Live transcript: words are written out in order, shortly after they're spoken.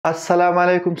السلام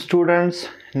علیکم سټوډنټس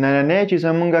نننی چې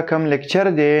زمونږ کوم لیکچر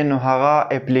دی نو هغه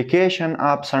اپلیکیشن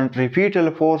اف سنټریپیټل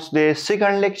فورس دی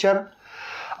سیکنډ لیکچر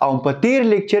او په تیر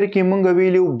لیکچر کې مونږ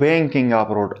ویلو بینکینګ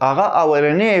اپ روډ هغه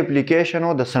اولنی اپلیکیشن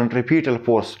او د سنټریپیټل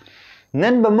فورس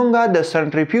نن به مونږ د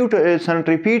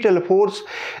سنټریپیټل فورس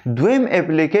دویم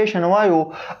اپلیکیشن وایو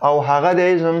او هغه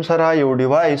د زم سره یو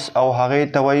ډیوایس او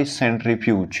هغه ته وایي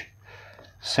سنټریفیوج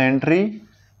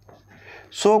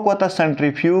څوک ورته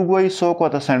سنټریفیوج وایي څوک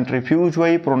ورته سنټریفیوج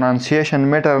وایي پرونانسیشن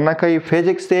میټر نه کوي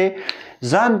فزیکس دی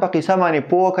ځان په قصه باندې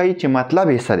پوه کوي چې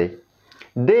مطلب یې څه دی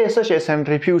دی څه شی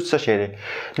سنټریفیوج څه شی دی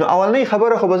نو اولنۍ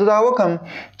خبره خو به زه دا وکړم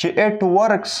چې اټ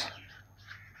ورکس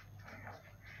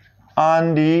on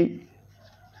the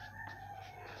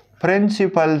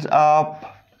principles of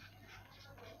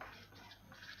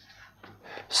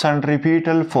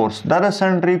centripetal force دا د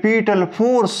centripetal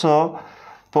force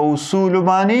په اصول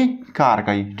باندې کار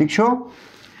کوي ٹھیک شو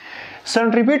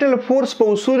سنټریپیټل فورس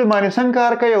په اصول باندې څنګه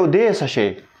کار کوي او د څه شي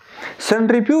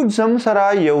سنټریفیوج زم سره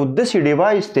یو داسې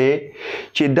ډیوایس دی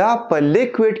چې دا په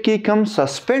لیکوډ کې کم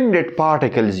سسپینډډ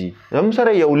پارټیکلز دي زم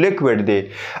سره یو لیکوډ دی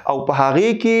او په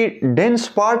هغه کې ډینس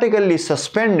پارټیکل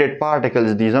سسپینډډ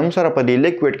پارټیکلز دي زم سره په دې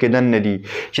لیکوډ کې دنه دي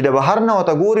چې د بهر نه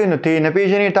وته ګوري نو ته نه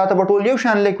پیژنې تا ته ټول یو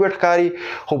شان لیکوډ ښکاري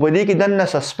خو په دې کې دنه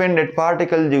سسپینډډ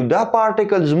پارټیکل دي دا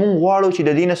پارټیکلز مونږ غواړو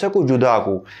چې د دې نه څه جدا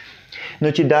کو نو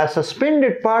چې دا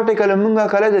سسپینډډ پارټیکل مونږه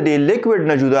کله د دې لیکوډ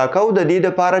نه جدا کوو د دې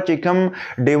دپاره چې کوم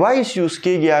ډیوایس یوز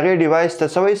کیږي هغې ډیوایس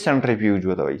ته څه وایي سنټریفیوج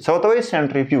ورته وایي څه ورته وایي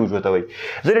سنټریفیوج ورته وایي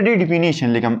زه د دې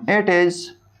ډیفینیشن لیکم اټ از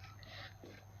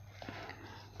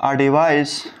a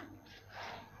device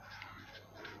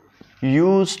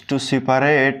used to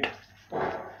separate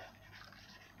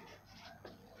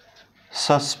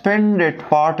suspended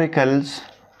particles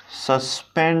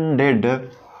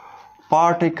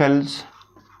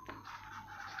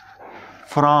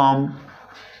from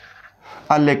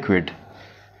a liquid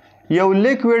یو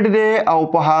لیکوډ دی او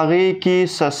په هغې کې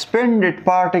سسپینډډ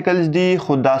پارټیکلز دي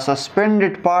خو دا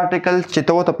سسپینډډ پارټیکلز چې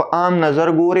ته ورته په عام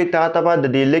نظر ګورې تا ته به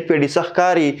د دې لیکوډ څه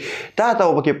ښکاري تا ته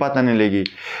به پکې پته نه لګي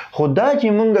خو دا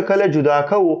چې موږ کله جدا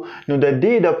کوو نو د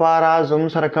دې دپاره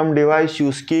زموږ سره کوم ډیوایس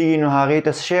یوز کیږي نو هغې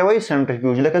ته څه شی وایي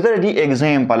سنټریفیوج لکه زه د دې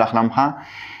اګزامپل اخلم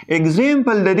ښه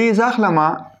اګزامپل د دې زه اخلمه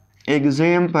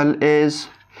اګزامپل از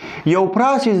یو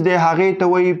پروسس دی هغې ته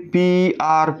وایي پی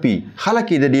آر پی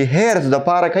خلک یې د دې هیرز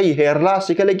دپاره کوي هیر لاس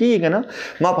چې کله کېږي که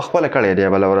نه ما په خپله کړی دی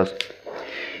بله ورځ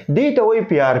دې ته وایي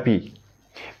پی آر پی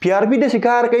پی آر پی داسې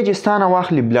کار کوي چې ستا نه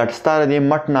واخلي بلډ ستا د دې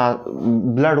مټ نه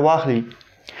بلډ واخلي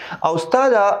او ستا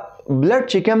دا بلډ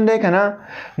چې کوم دی که نه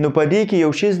نو په دې کې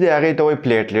یو شیز دی هغې ته وایي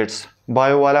پلیټلیټس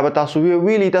بایو والا به تاسو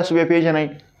ویلي تاسو بیا پیژنئ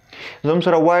زموږ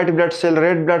سره وایټ بلډ سیل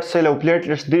ریډ بلډ سیل او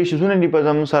پلیټلیټس درې شیزونه دي په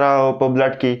زموږ سره په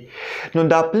بلډ کې نو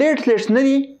دا پلیټلیټس نه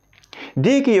دي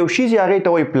دې کې یو شیز هغې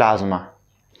ته وایي پلازما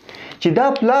چې دا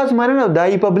پلازما نه دا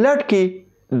یې په بلډ کې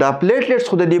دا پلیټلیټس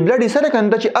خو د دې بلډ یې سره که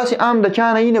نه ده چې هسې عام د چا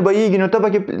نه یې نه بهیږي نو ته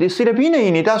پکې صرف یې نه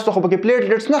یې تاسو ته خو پکې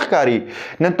پلیټلیټس نه ښکاري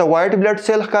نن ته وایټ بلډ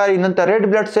سیل ښکاري نن ته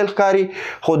ریډ بلډ سیل ښکاري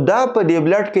خو دا په دې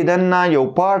بلډ کې دننه یو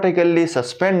پارټیکل دی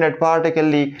سسپینډډ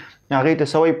پارټیکل دی هغې ته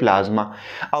څه وایي پلازما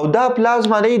او دا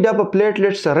پلازما دی دا په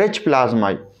پلیټلیټس ریچ پلازما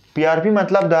پی آر پی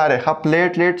مطلب دا دی ښه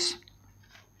پلیټلیټس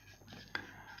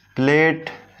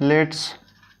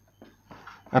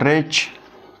ریچ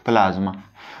پلازما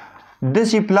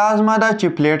داسې پلازما ده چې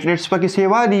پلیټلیټس پکې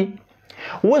سیوا دي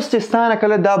اوس چې ستا نه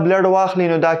کله دا بلډ واخلي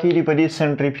نو دا کېږي په دې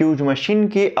سنټریفیوج مشین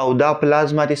کې او دا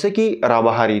پلازما دې څه کي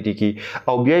رابهر یې کي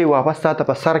او بیا یې واپس تا ته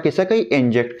په سر کې څه کوي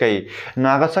انجکټ کوي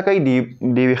نو هغه څه کوي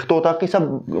د ویښتو ته قصه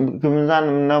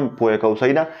ځان نه پوهه کوو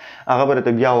صحیح ده هغه به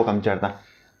درته بیا وکړم چېرته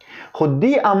خو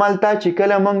دې عمل ته چې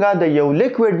کله موږ د یو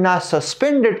لیکوډ نه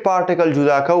سسپینډډ پارټیکل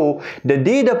جدا کوو د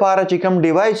دې دپاره چې کوم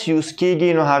ډیوایس یوز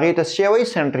کیږي نو هغې ته څه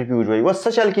وایي سنټریفیوج وایي اوس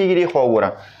څه چل کیږي دې خو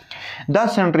وګوره دا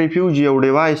سنټریفیوج یو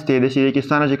ډیوایس دی داسې دی کې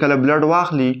ستا نه چې کله بلډ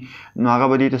واخلي نو هغه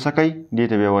به دې ته څه کوي دې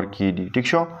ته بیا ورکېږي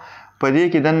ټیک شو په دې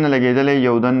کې دننه لګېدلی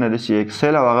یو دننه داسې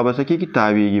ایکسل او هغه به څه کېږي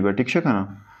تاویږي به ټیک شو که نه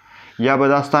یا به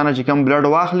دا ستا نه چې کوم بلډ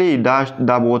واخلي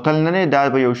دا بوتل نه دی دا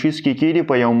په یو شیز کې کېږي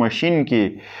په یو مشین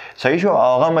کې صحیح شو او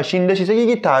هغه مشین داسې څه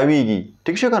کېږي تاویږي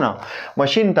ټیک شو که نه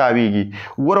مشین تاویږي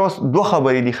ګوره اوس دوه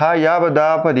خبرې دي ښه یا به دا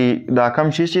په دې دا کم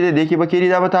شیز چې دی دې کې به کېږي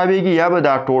دا به تاویږي یا به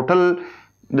دا ټوټل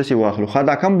داسې واخلو ښه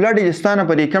دا کم بلډ یې ستا نه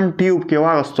په دې کم ټیوب کې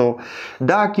واغستو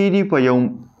دا کېږي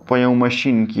په یو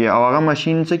مشین کې او هغه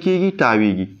مشین څه کېږي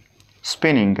تاویږي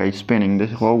سپینینګ کوي سپینینګ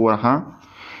داسې خو وګوره ښه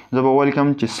زه به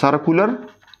ولیکم چې سرکولر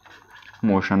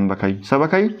موشن به کوي څه به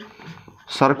کوي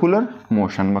سرکولر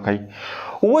موشن به کوي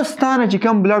اوس ستا نه چې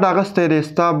کوم بلډ اخیستی دی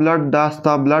ستا بلډ دا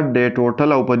ستا بلډ دی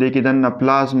ټوټل او په دې کې دننه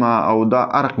پلازما او دا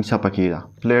هر قصه پکې ده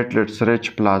پلیټلیټس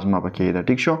ریچ پلازما پکې ده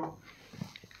ټیک شو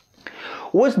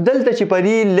اوس دلته چې په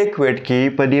دې لیکوډ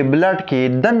کې په دې بلډ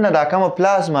کې دننه دا کومه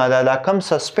پلازما ده دا کم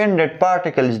سسپینډډ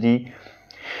پارټیکلز دي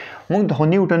موږ ته خو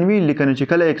نیوټن ویلي که نه چې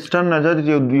کله ایکسټرنل نظر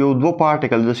یو دوه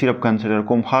پارټیکل زه صرف کنسیډر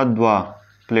کوم ښه دوه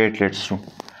پلیټلیټس شو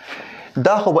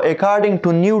دا خو به اکارډنګ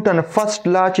ټو نیوټن فرست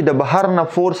لا چې د بهر نه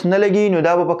فورس نه لګي نو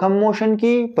دا به په کم موشن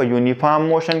کې په یونیفارم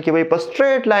موشن کې به په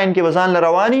سټریټ لاین کې به ځان له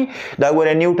رواني دا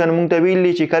ګوره نیوټن موږ ته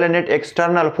ویلي چې کله نیټ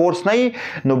ایکسټرنل فورس نه وي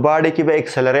نو باډي کې به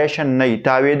اکسلریشن نه وي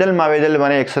تاویدل ماویدل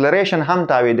باندې اکسلریشن هم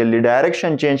تاویدل دی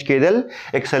ډایرکشن چینج کېدل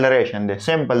اکسلریشن دی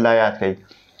سمپل دا یاد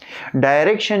کړئ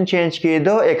ډایرکشن چینج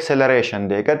کېدو اکسلریشن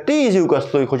دی که تیز یو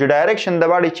کسلوی خو چې ډایرکشن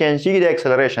د باډي چینج کېږي د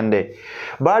اکسلریشن دی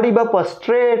باډي به په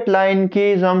سټریټ لاین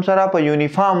کې زم سره په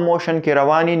یونیفارم موشن کې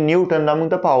رواني نیوټن دا موږ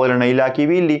ته په اولنۍ لا کې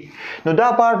ویلي نو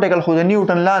دا پارټیکل خو د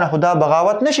نیوټن لا نه خو دا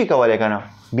بغاوت نشي کولی که نه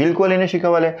بالکل نشي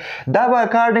کولی دا به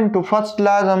اکارډنګ ټو فرست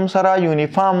لا زم سره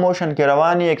یونیفارم موشن کې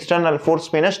رواني ایکسټرنل فورس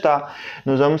پې نشته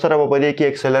نو زم سره به په دې کې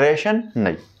اکسلریشن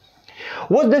نه وي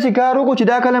اوس داسې کار وکړو چې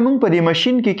دا کله موږ په دې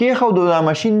ماشین کې کېښودو دا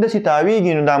ماشین داسې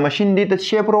تاویږي نو دا ماشین دې ته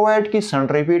څه پرووایډ کړي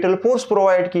سنټریپیټل فورس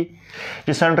پرووایډ کړي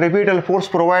چې سنټریپیټل فورس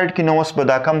پرووایډ کړي نو اوس به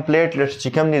دا کم پلیټلیټس چې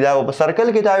کم دي دا به په سرکل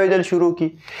کې تاویدل شروع کړي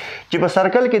چې په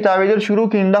سرکل کې تاویدل شروع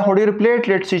کړي نو دا خو ډېر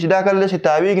پلیټلیټس چې دا کله داسې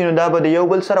تاویږي نو دا به د یو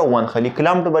بل سره ونښلي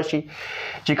کلمپډ به شي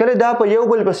چې کله دا په یو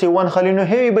بل پسې ونښلي نو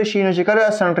هیوي به شي نو چې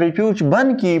کله سنټریفیوج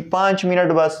بند کړي 5 منټ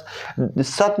بس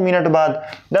 7 منټ بعد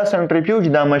دا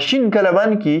سنټریفیوج دا ماشین کله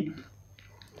بند کړي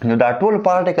نو دا ټول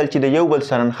پارټیکل چې د یو بل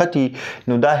سره نښتي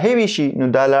نو دا هیوي شي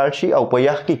نو دا لاړ شي او په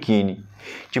یخ کې کینی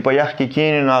چې په یخ کې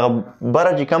کینی نو هغه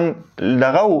بره چې کم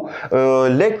دغه و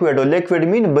لیکوډ او لیکوډ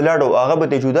مین بلډ او هغه به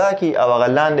ترې جدا کړي او هغه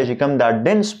لاندې چې کم دا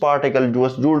ډینس پارټیکل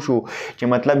جوړ شو چې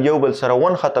مطلب یو بل سره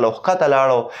ونښتل او ښکته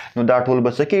لاړو نو دا ټول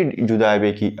به څه کوي جدا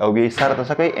به کړي او بیا یې سر ته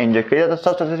څه کوي انجکټ کوي دا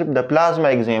ستاسو صرف د پلازما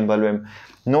اګزامپل ویم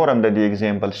نور هم د دې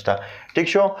اګزامپل شته ټیک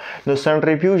شو نو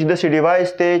سنټریفیوج داسې ډیوایس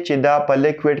دی چې دا په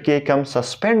لیکوډ کې کم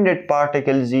سسپینډډ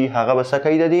پارټیکلز دي هغه به څه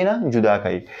کوي د دې نه جدا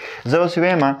کوي زه اوس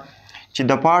وایم چې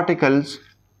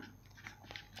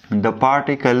د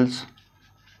particles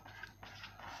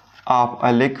of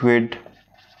a liquid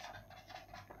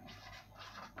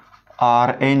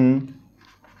are in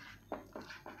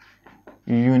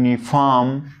uniform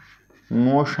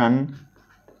motion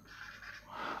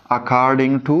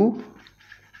according to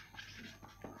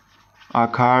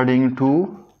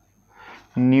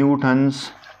Newton's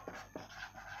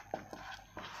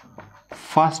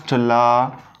first law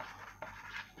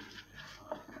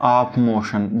of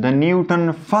motion د نیوټن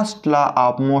فرست لا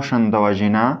اف موشن د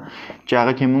وجینا چې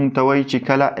هغه کې مونږ ته وایي چې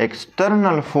کله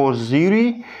ایکسټرنل فورس زیرو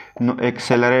نو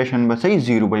اکسلریشن به صحیح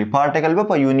زیرو وي پارټیکل به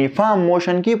په یونیفارم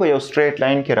موشن کې په یو سټریټ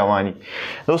لاین کې رواني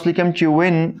اوس لیکم چې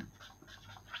when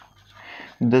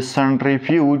the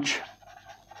centrifuge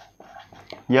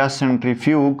یا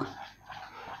centrifuge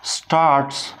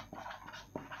starts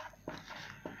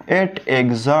it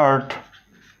exert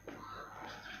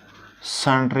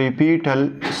centripetal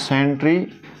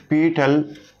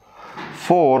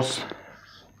force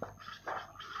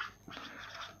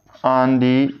on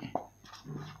the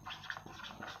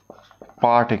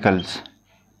particles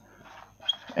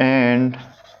and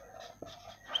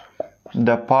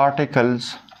the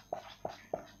particles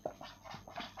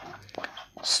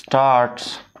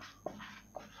starts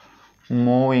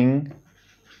moving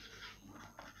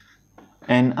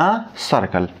in a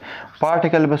circle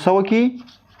particle بسو کی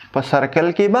په سرکل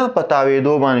کې به په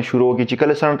تاویدو باندې شروع کی چې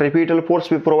کله سنټریپیټل فورس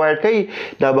به پرووایډ کوي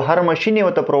دا به هر ماشین یې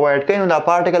ورته پرووایډ کوي نو دا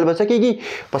پارټیکل به څه کېږي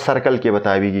په سرکل کې به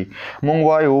تاویږي مونږ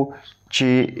وایو چې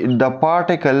د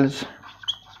پارټیکلز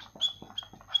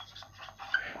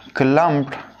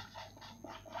clumped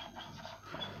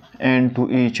into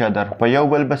each other په یو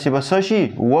بل پسې به څه شي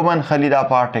وبنښلي دا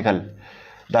پارټیکل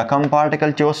دا کم پارټیکل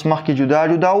چې اوس مخکې جدا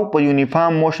جدا و په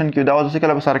یونیفارم موشن کې دا اوس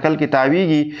کله په سرکل کې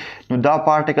تاویږي نو دا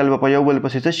پارټیکل به په یو بل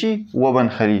پسې څه شي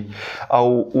وبنښلي او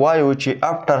وایو چې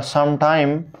after some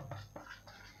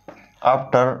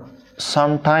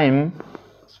time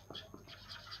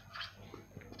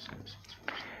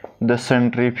the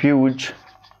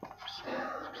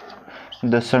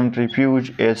centrifuge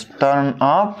is turned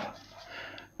off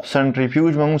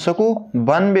centrifuge به موږ څه کو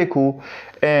بند به کو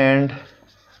and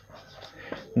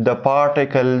the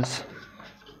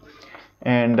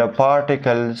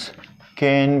particles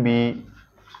can be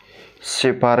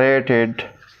separated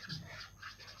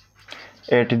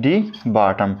at the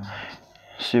bottom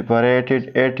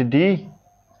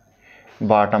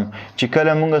چې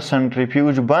کله موږ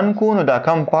سنټریفیوج بند کو نو دا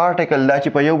کم پارټیکل دا چې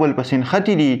په یو بل پسې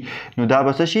نښتي دي نو دا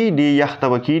به څه شي دې یخ ته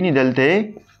به کیني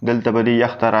دلته به دې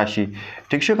یخ ته راشي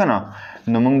ټیک شو که نه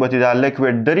نو موږ به دا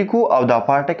لیکوډ درې کو او دا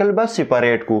پارټیکل به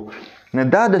سیپریټ کو نو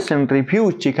دا د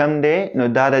سنټریفیوج چې کوم دی نو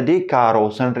دا د دې کار او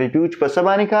سنټریفیوج په څه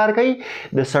باندې کار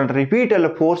کوي د سنټریپیټل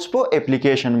فورس په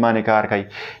اپلیکیشن باندې کار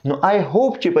کوي نو آی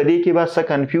هوپ چې په دې کې به څه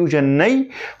کنفیوژن نه وي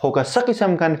خو که څه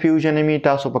قسم کنفیوژن وي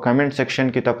تاسو په کمنټ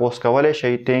سیکشن کې تپوس کولی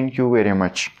شئ. تھینک یو ویری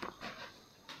مچ.